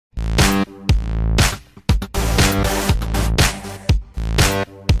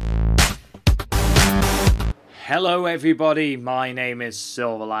Hello everybody, my name is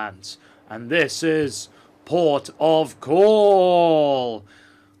Silverlance, and this is Port of Call.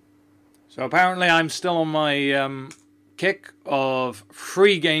 So apparently I'm still on my kick of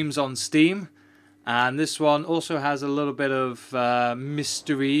free games on Steam, and this one also has a little bit of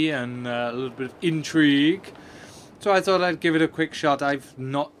mystery and a little bit of intrigue. So I thought I'd give it a quick shot. I've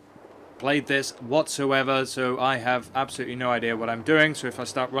not played this whatsoever, so I have absolutely no idea what I'm doing. So if I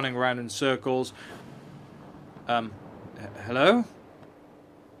start running around in circles... hello?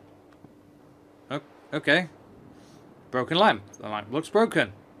 Oh, okay. Broken lamp. The lamp looks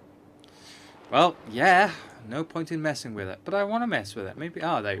broken. Well, yeah, no point in messing with it. But I want to mess with it. Maybe...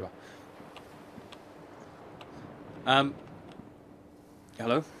 Ah, there you are.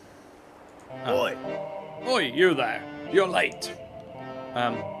 Hello? Oi! Oi, you there. You're late.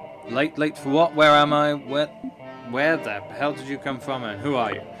 Late for what? Where am I? Where the hell did you come from and who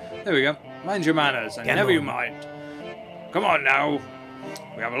are you? There we go. Mind your manners and never you mind. Come on now.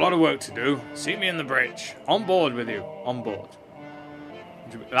 We have a lot of work to do. See me in the bridge. On board with you. On board.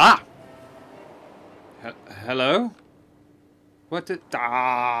 Ah! Hello? What did...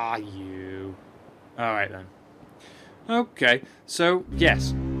 Ah, you. Alright then. Okay, so,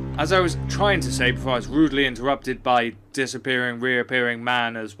 yes. As I was trying to say before I was rudely interrupted by disappearing, reappearing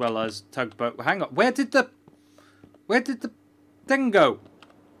man as well as tugboat. Hang on, where did the thing go?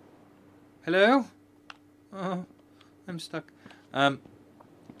 Hello? Oh, I'm stuck.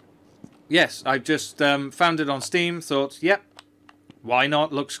 Yes, I just found it on Steam, thought, yep, why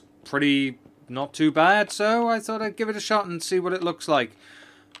not? Looks pretty not too bad, so I thought I'd give it a shot and see what it looks like.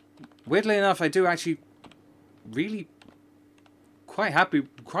 Weirdly enough, I do actually really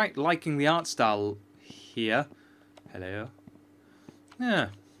quite liking the art style here. Hello. Yeah.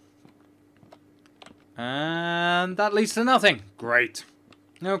 And that leads to nothing. Great.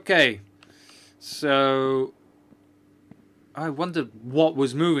 Okay. So I wondered what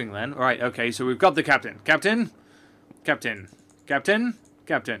was moving then. Right, okay, so we've got the captain. Captain? Captain. Captain?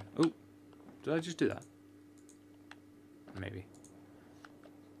 Captain. Oh, did I just do that? Maybe.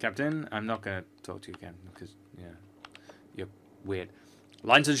 Captain, I'm not going to talk to you again because, yeah, you're weird.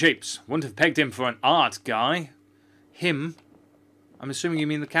 Lines and shapes. Wouldn't have pegged him for an art guy. Him? I'm assuming you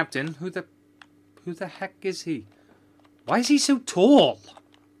mean the captain. Who the heck is he? Why is he so tall?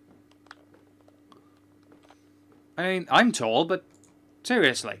 I mean, I'm tall, but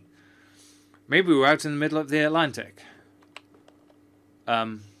seriously. Maybe we're out in the middle of the Atlantic.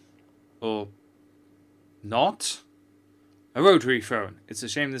 Or not? A rotary phone. It's a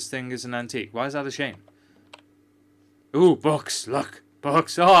shame this thing is an antique. Why is that a shame? Ooh, books. Look.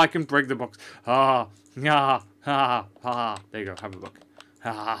 Books. Oh, I can break the books. Ah. Ha. Ha. Ha. There you go. Have a book.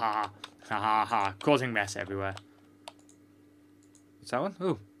 Ha ha ha. Ha ha ha. Causing mess everywhere. What's that one?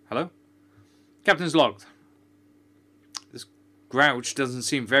 Ooh. Hello? Captain's logged. This grouch doesn't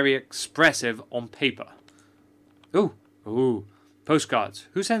seem very expressive on paper. Ooh. Ooh. Postcards.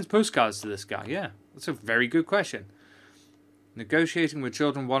 Who sends postcards to this guy? Yeah. That's a very good question. Negotiating with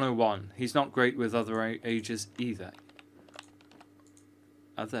Children 101. He's not great with other ages either.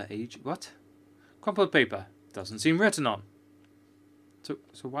 Other age? What? Crumpled paper. Doesn't seem written on. So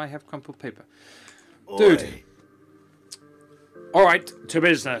why have crumpled paper? Oi. Dude. Alright, to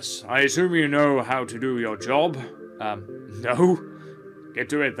business. I assume you know how to do your job. No? Get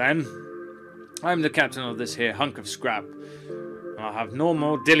to it then. I'm the captain of this here hunk of scrap. And I'll have no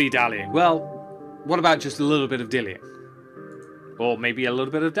more dilly-dallying. Well, what about just a little bit of dillying? Or maybe a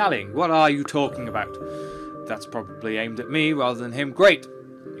little bit of dallying. What are you talking about? That's probably aimed at me rather than him. Great.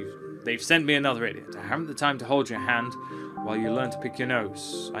 They've sent me another idiot. I haven't the time to hold your hand while you learn to pick your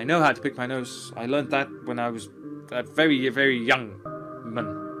nose. I know how to pick my nose. I learned that when I was a very, very young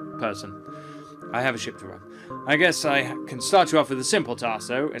person. I have a ship to run. I guess I can start you off with a simple task,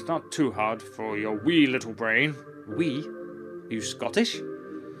 though. It's not too hard for your wee little brain. Wee? Are you Scottish?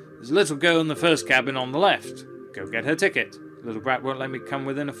 There's a little girl in the first cabin on the left. Go get her ticket. Little brat won't let me come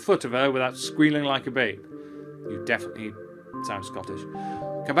within a foot of her without squealing like a babe. You definitely sound Scottish.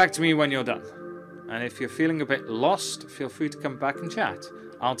 Come back to me when you're done. And if you're feeling a bit lost, feel free to come back and chat.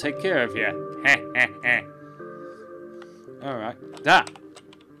 I'll take care of you. Heh heh heh. Alright. Da!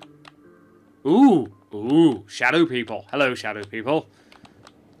 Ooh! Ooh! Shadow people. Hello, shadow people.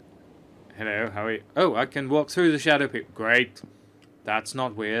 Hello, how are you? Oh, I can walk through the shadow people. Great. That's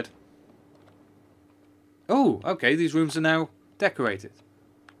not weird. Oh, okay, these rooms are now decorated.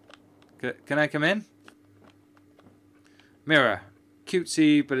 Can I come in? Mirror.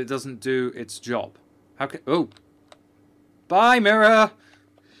 Cutesy, but it doesn't do its job. How can... Oh. Bye, mirror!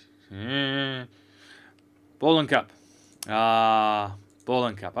 Ball and cup. Ah, Ball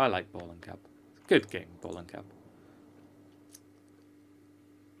and Cup. I like Ball and Cup. Good game, Ball and Cup.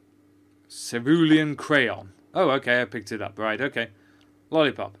 Cerulean crayon. Oh, okay, I picked it up. Right, okay.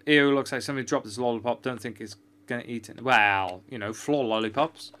 Lollipop. Ew, looks like somebody dropped this lollipop. Don't think it's gonna eat it. Well, you know, floor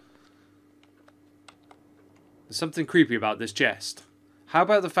lollipops. There's something creepy about this chest. How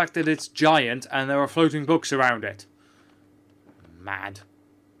about the fact that it's giant and there are floating books around it? Mad.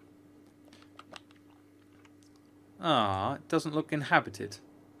 Ah, it doesn't look inhabited.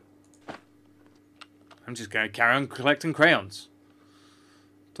 I'm just going to carry on collecting crayons.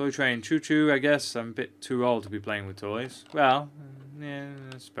 Toy train, choo-choo, I guess. I'm a bit too old to be playing with toys. Well, yeah,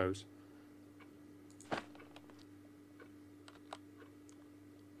 I suppose.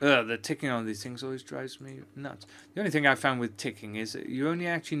 The ticking on these things always drives me nuts. The only thing I found with ticking is that you only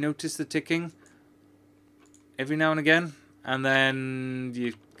actually notice the ticking every now and again, and then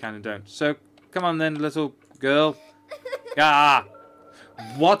you kind of don't. So, come on then, little girl. Ah!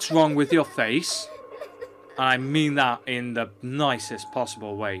 What's wrong with your face? And I mean that in the nicest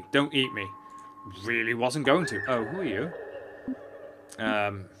possible way. Don't eat me. Really wasn't going to. Oh, who are you?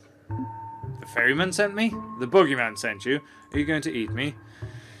 The ferryman sent me? The boogeyman sent you? Are you going to eat me?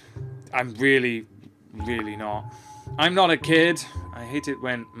 I'm really not. I'm not a kid. I hate it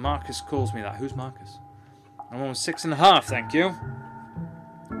when Marcus calls me that. Who's Marcus? I'm almost 6.5, thank you.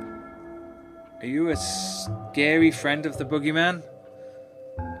 Are you a scary friend of the boogeyman?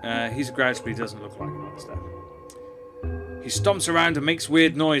 He's a grouch, but he doesn't look like a monster. He stomps around and makes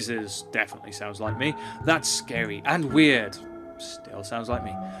weird noises. Definitely sounds like me. That's scary and weird. Still sounds like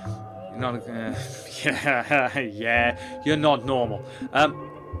me. You're not... yeah, you're not normal.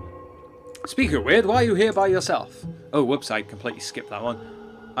 Speaking of weird, why are you here by yourself? Oh, whoops, I completely skipped that one.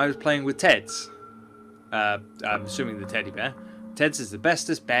 I was playing with Ted's. I'm assuming the teddy bear. Ted's is the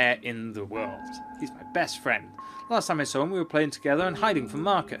bestest bear in the world. He's my best friend. Last time I saw him, we were playing together and hiding from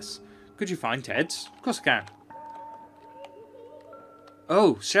Marcus. Could you find Ted's? Of course I can.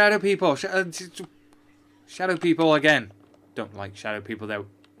 Oh, shadow people. Shadow people again. Don't like shadow people, they're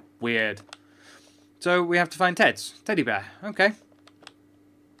weird. So we have to find Ted's. Teddy bear. Okay.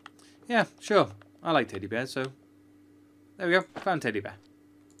 Yeah, sure. I like teddy bears, so... There we go. Found teddy bear.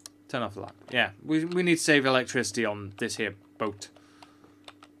 Turn off the light. Yeah, we need to save electricity on this here boat.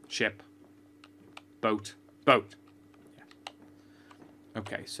 Ship. Boat. Boat. Yeah.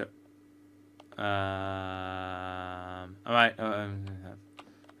 Okay, so... Alright.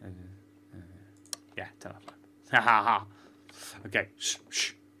 Yeah, turn off the light. Ha ha ha. Okay, shh,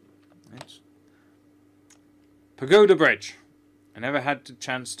 shh. It's... Pagoda Bridge. I never had the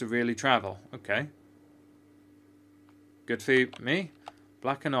chance to really travel. Okay. Good for me.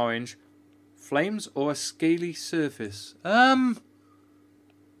 Black and orange. Flames or a scaly surface? No,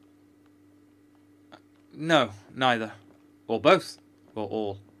 neither. Or both. Or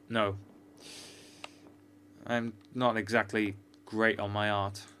all. No. I'm not exactly great on my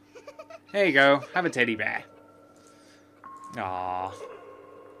art. There you go. Have a teddy bear. Ah.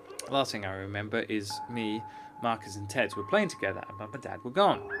 Last thing I remember is me, Marcus and Ted were playing together, and Mum and Dad were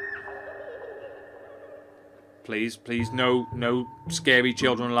gone. Please, please, no scary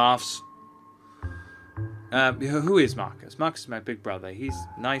children laughs. Who is Marcus? Marcus is my big brother. He's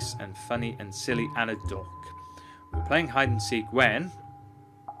nice and funny and silly and a dork. We were playing hide and seek when...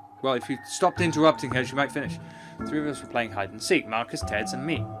 Well, if you stopped interrupting her, she might finish. The three of us were playing hide and seek. Marcus, Ted's and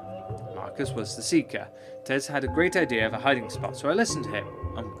me. Marcus was the seeker. Ted's had a great idea of a hiding spot, so I listened to him.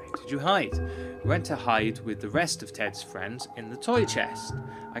 And where did you hide? We went to hide with the rest of Ted's friends in the toy chest.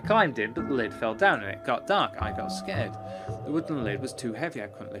 I climbed in, but the lid fell down and it got dark. I got scared. The wooden lid was too heavy. I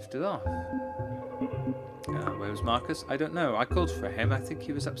couldn't lift it off. Where was Marcus? I don't know. I called for him. I think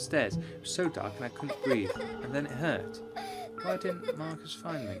he was upstairs. It was so dark and I couldn't breathe. And then it hurt. Why didn't Marcus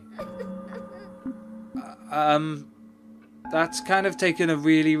find me? That's kind of taken a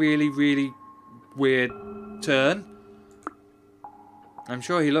really weird turn. I'm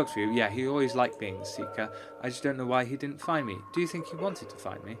sure he looked for you. Yeah, he always liked being the seeker. I just don't know why he didn't find me. Do you think he wanted to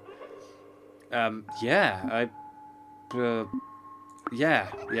find me? Yeah.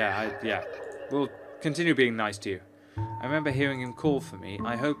 Yeah. We'll continue being nice to you. I remember hearing him call for me.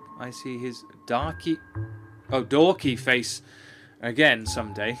 I hope I see his dorky face again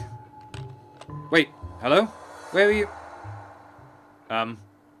someday. Wait, hello? Where are you?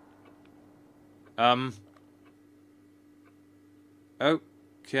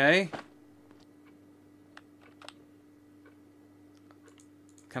 Okay.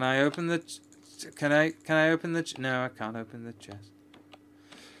 Can I open the... Can I open the... No, I can't open the chest.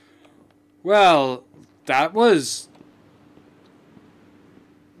 Well, that was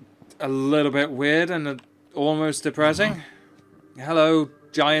a little bit weird and almost depressing. Hello,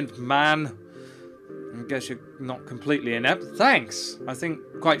 giant man. I guess you're not completely inept. Thanks! I think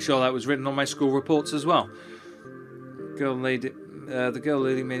quite sure that was written on my school reports as well. The girl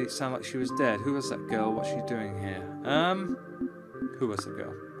lady made it sound like she was dead. Who was that girl? What's she doing here? Who was the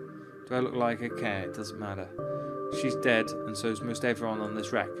girl? Do I look like I care? It doesn't matter. She's dead, and so is most everyone on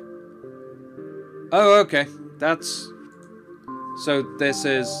this wreck. Oh, okay. That's... So this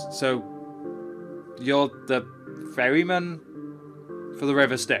is... So... You're the ferryman for the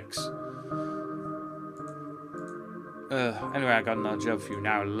River Styx. Anyway, I got another job for you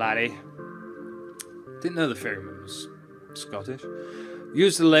now, laddie. Didn't know the ferryman was Scottish.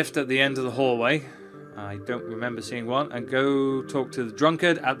 Use the lift at the end of the hallway. I don't remember seeing one. And go talk to the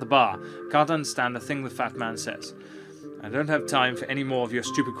drunkard at the bar. Can't understand a thing the fat man says. I don't have time for any more of your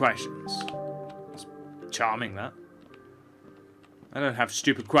stupid questions. That's charming, that. I don't have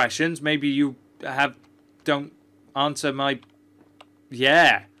stupid questions. Maybe you don't answer my...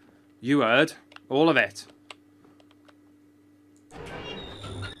 Yeah. You heard. All of it.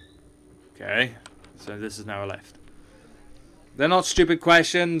 Okay. So this is now a lift. They're not stupid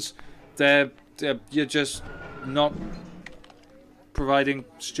questions. You're just not providing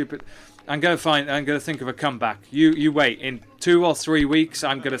stupid... I'm going to think of a comeback. You wait. In 2 or 3 weeks,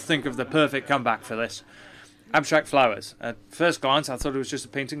 I'm going to think of the perfect comeback for this. Abstract flowers. At first glance, I thought it was just a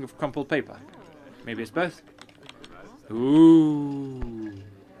painting of crumpled paper. Maybe it's both. Ooh.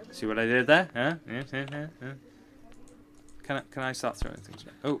 See what I did there? Huh? Can I start throwing things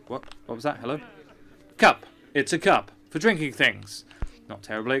back? Oh, what was that? Hello? Cup. It's a cup. For drinking things. Not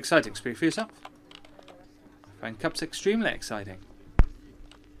terribly exciting. Speak for yourself. I find cups extremely exciting.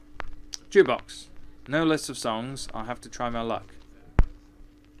 Jukebox. No list of songs. I'll have to try my luck.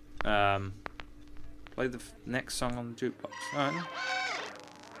 Play the next song on the jukebox. Alright.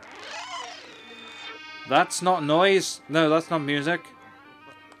 That's not noise. No, that's not music.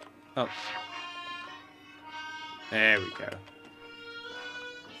 Oh. There we go.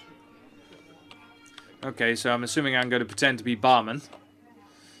 Okay, so I'm assuming I'm going to pretend to be barman.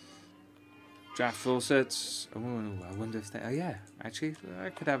 Draft faucets. Oh, I wonder if they... Oh, yeah. Actually, I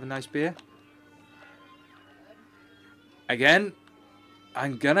could have a nice beer. Again,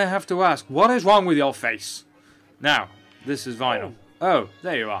 I'm going to have to ask, what is wrong with your face? Now, this is vinyl. Oh,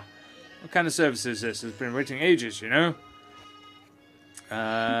 there you are. What kind of service is this? It's been waiting ages, you know?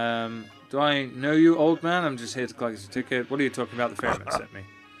 Do I know you, old man? I'm just here to collect a ticket. What are you talking about? The ferryman sent me.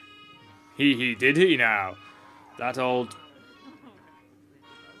 Did he now? That old...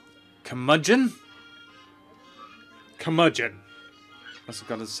 Curmudgeon? Curmudgeon. Must have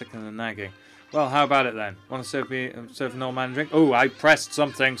got us sick of the nagging. Well, how about it then? Want to serve an old man a drink? Oh, I pressed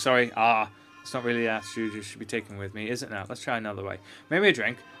something. Sorry. It's not really the attitude you should be taking with me, is it now? Let's try another way. Maybe a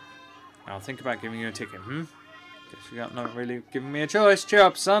drink. I'll think about giving you a ticket, Guess you got not really giving me a choice. Cheer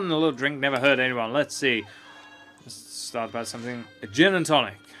up, son. A little drink never hurt anyone. Let's see. Let's start about something. A gin and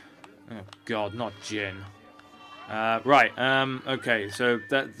tonic. Oh, God, not gin. Right, okay, so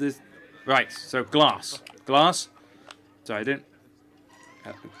right, so glass. Glass? Sorry, I didn't...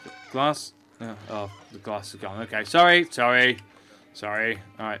 glass? Oh, the glass is gone. Okay, sorry.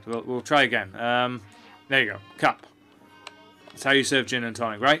 Alright, we'll try again. There you go. Cup. That's how you serve gin and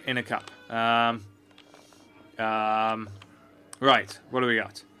tonic, right? In a cup. Right, what do we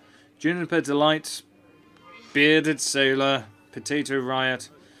got? Juniper Delight, Bearded Sailor, Potato Riot,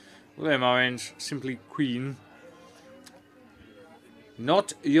 William Orange, Simply Queen.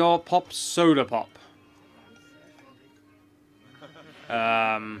 Not your pop soda pop.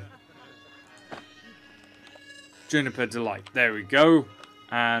 Juniper Delight. There we go.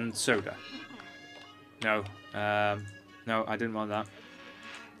 And soda. No. No, I didn't want that.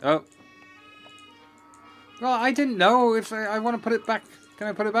 Oh. Well, I didn't know if I want to put it back. Can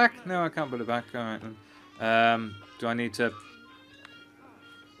I put it back? No, I can't put it back. Alright then. Do I need to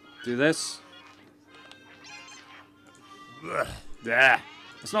do this? There.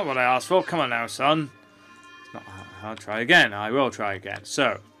 That's not what I asked for. Come on now, son. It's not. I'll try again. I will try again.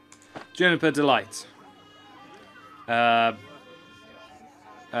 So, Juniper Delight.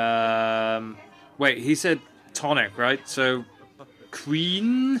 Wait, he said tonic, right? So,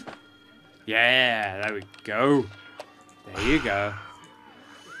 Queen. Yeah, there we go. There you go.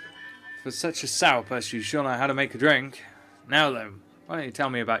 For such a sour person, you sure know how to make a drink. Now then, why don't you tell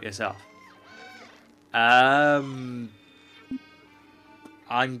me about yourself? I'm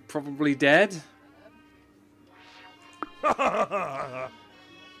probably dead. Well,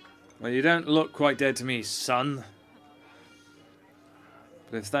 you don't look quite dead to me, son.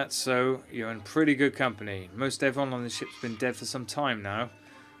 But if that's so, you're in pretty good company. Most everyone on the ship's been dead for some time now.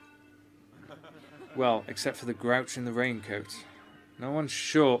 Well, except for the grouch in the raincoat. No one's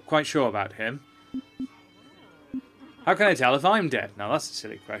quite sure about him. How can I tell if I'm dead? Now that's a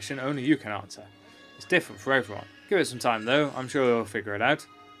silly question. Only you can answer. It's different for everyone. Give it some time though. I'm sure you'll figure it out.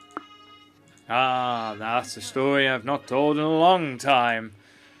 Ah, that's a story I've not told in a long time.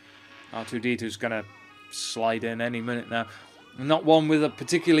 R2-D2's gonna slide in any minute now. Not one with a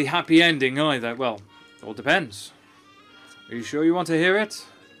particularly happy ending either. Well, it all depends. Are you sure you want to hear it?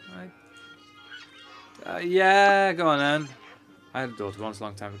 Yeah, go on then. I had a daughter once a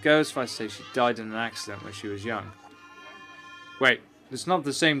long time ago. Suffice to say she died in an accident when she was young. Wait, it's not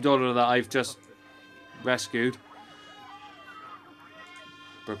the same daughter that I've just rescued.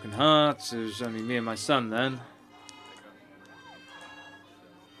 Broken hearts. It was only me and my son then.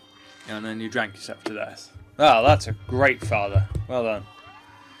 And then you drank yourself to death. Oh, that's a great father. Well done.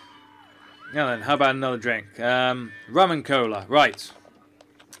 Now then, how about another drink? Rum and cola. Right.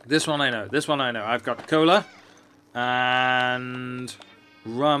 This one I know. This one I know. I've got cola. And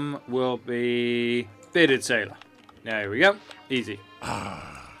rum will be bearded sailor. There we go. Easy.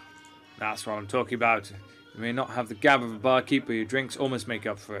 That's what I'm talking about. You may not have the gab of a barkeep, but your drinks almost make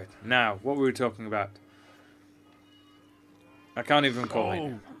up for it. Now, what were we talking about? I can't even recall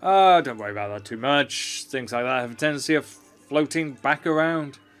it. Oh, don't worry about that too much. Things like that have a tendency of floating back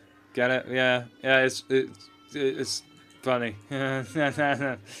around. Get it? Yeah. Yeah, it's funny.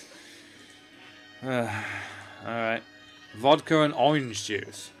 Alright. Vodka and orange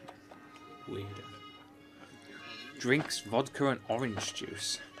juice. Weird. Drinks vodka and orange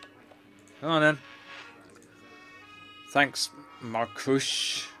juice. Come on then. Thanks,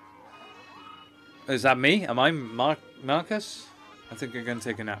 Marcus. Is that me? Am I Marcus? I think I'm going to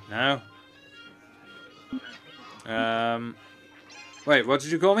take a nap now. Wait, what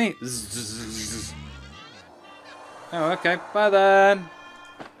did you call me? Oh, okay. Bye then.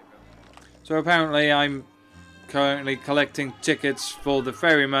 So apparently I'm currently collecting tickets for the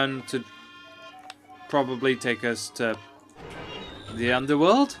ferryman to probably take us to the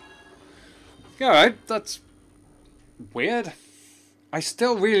underworld. Alright, that's weird. I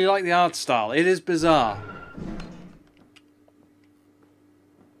still really like the art style. It is bizarre.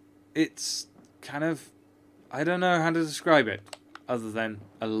 It's kind of... I don't know how to describe it. Other than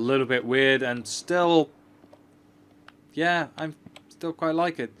a little bit weird and still... Yeah, I still quite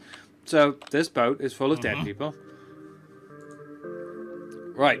like it. So, this boat is full of dead people.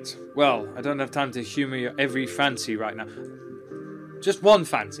 Right. Well, I don't have time to humour your every fancy right now. Just one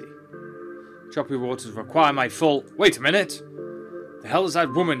fancy. Choppy waters require my full... Wait a minute! The hell is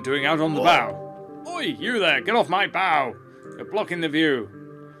that woman doing out on the bow? Oi, you there! Get off my bow! You're blocking the view.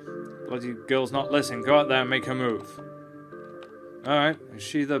 Bloody girl's not listening. Go out there and make her move. Alright. Is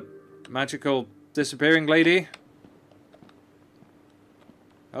she the magical disappearing lady?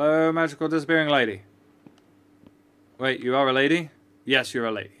 Hello, magical disappearing lady. Wait, you are a lady? Yes, you're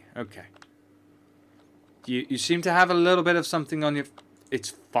a lady. Okay. You seem to have a little bit of something on your...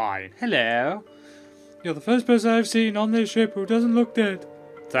 It's fine. Hello. You're the first person I've seen on this ship who doesn't look dead.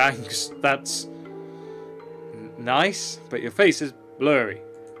 Thanks. That's... nice, but your face is blurry.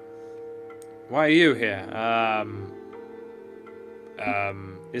 Why are you here?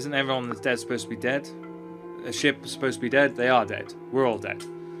 Isn't everyone that's dead supposed to be dead? A ship is supposed to be dead? They are dead. We're all dead.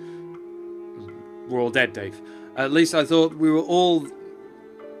 We're all dead, Dave. At least I thought we were all...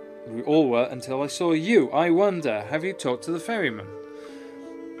 We all were until I saw you. I wonder, have you talked to the ferryman?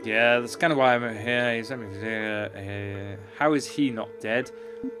 Yeah, that's kind of why I'm here. He sent me here. How is he not dead?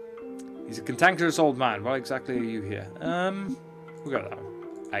 He's a cantankerous old man. Why exactly are you here? We'll go that one.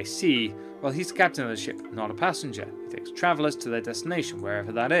 I see. Well, he's the captain of the ship, not a passenger. He takes travellers to their destination,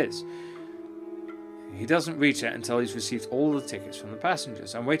 wherever that is. He doesn't reach it until he's received all the tickets from the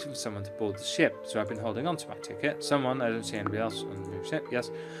passengers. I'm waiting for someone to board the ship, so I've been holding on to my ticket. Someone, I don't see anybody else on the ship,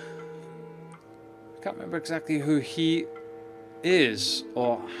 yes. I can't remember exactly who he is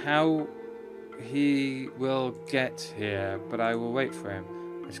or how he will get here, but I will wait for him.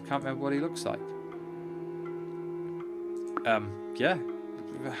 I just can't remember what he looks like. Yeah,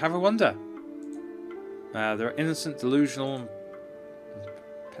 have a wonder. They're innocent, delusional, and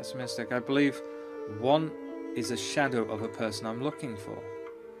pessimistic. I believe one is a shadow of a person I'm looking for.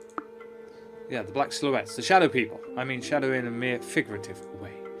 Yeah, the black silhouettes, the shadow people. I mean shadow in a mere figurative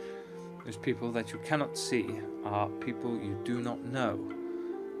way. Those people that you cannot see are people you do not know.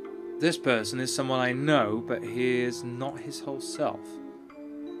 This person is someone I know, but he is not his whole self.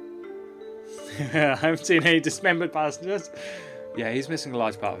 I haven't seen any dismembered passengers. Yeah, he's missing a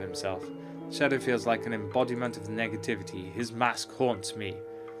large part of himself. Shadow feels like an embodiment of negativity. His mask haunts me.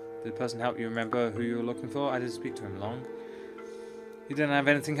 Did the person help you remember who you were looking for? I didn't speak to him long. He didn't have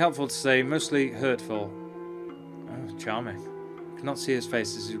anything helpful to say, mostly hurtful. Oh, charming. cannot see his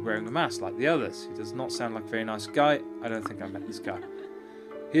face as he's wearing a mask like the others. He does not sound like a very nice guy. I don't think I met this guy.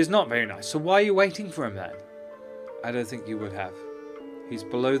 He is not very nice, so why are you waiting for him then? I don't think you would have. He's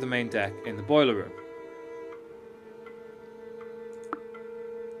below the main deck in the boiler room.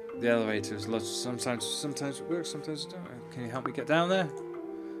 The elevator is lost. Sometimes it works, sometimes it don't. Can you help me get down there?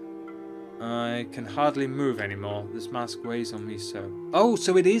 I can hardly move anymore. This mask weighs on me so. Oh,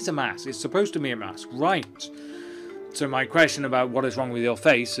 so it is a mask. It's supposed to be a mask. Right. So my question about what is wrong with your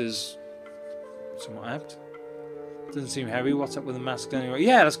face is somewhat apt. Doesn't seem heavy. What's up with the mask anyway?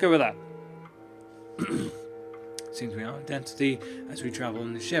 Yeah, let's go with that. Seems to be our identity as we travel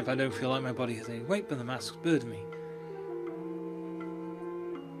on the ship. I don't feel like my body has any weight, but the mask's burdened me.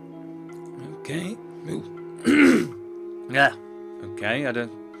 Okay. Yeah. Okay, I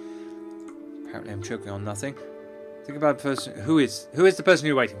don't... Apparently I'm choking on nothing. Think about the person... Who is the person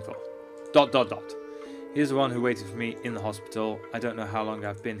you're waiting for? ... Here's the one who waited for me in the hospital. I don't know how long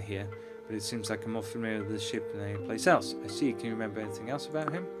I've been here, but it seems like I'm more familiar with this ship than any place else. I see. Can you remember anything else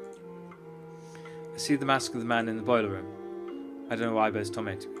about him? I see the mask of the man in the boiler room. I don't know why, but it's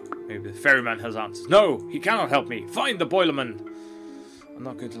tormenting me. Maybe the ferryman has answers. No! He cannot help me! Find the boilerman! I'm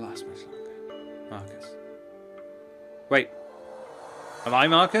not going to last much longer. Marcus. Wait. Am I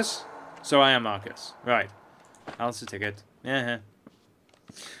Marcus? So I am Marcus. Right. That's the ticket. Yeah.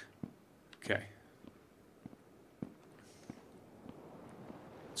 Okay.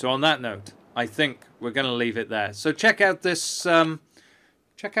 So on that note, I think we're going to leave it there. So check out this,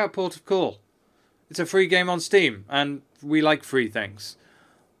 check out Port of Call. It's a free game on Steam, and we like free things.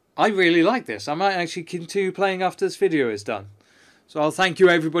 I really like this. I might actually continue playing after this video is done. So I'll thank you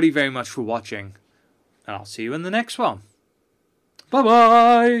everybody very much for watching, and I'll see you in the next one.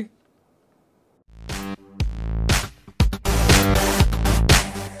 Bye-bye!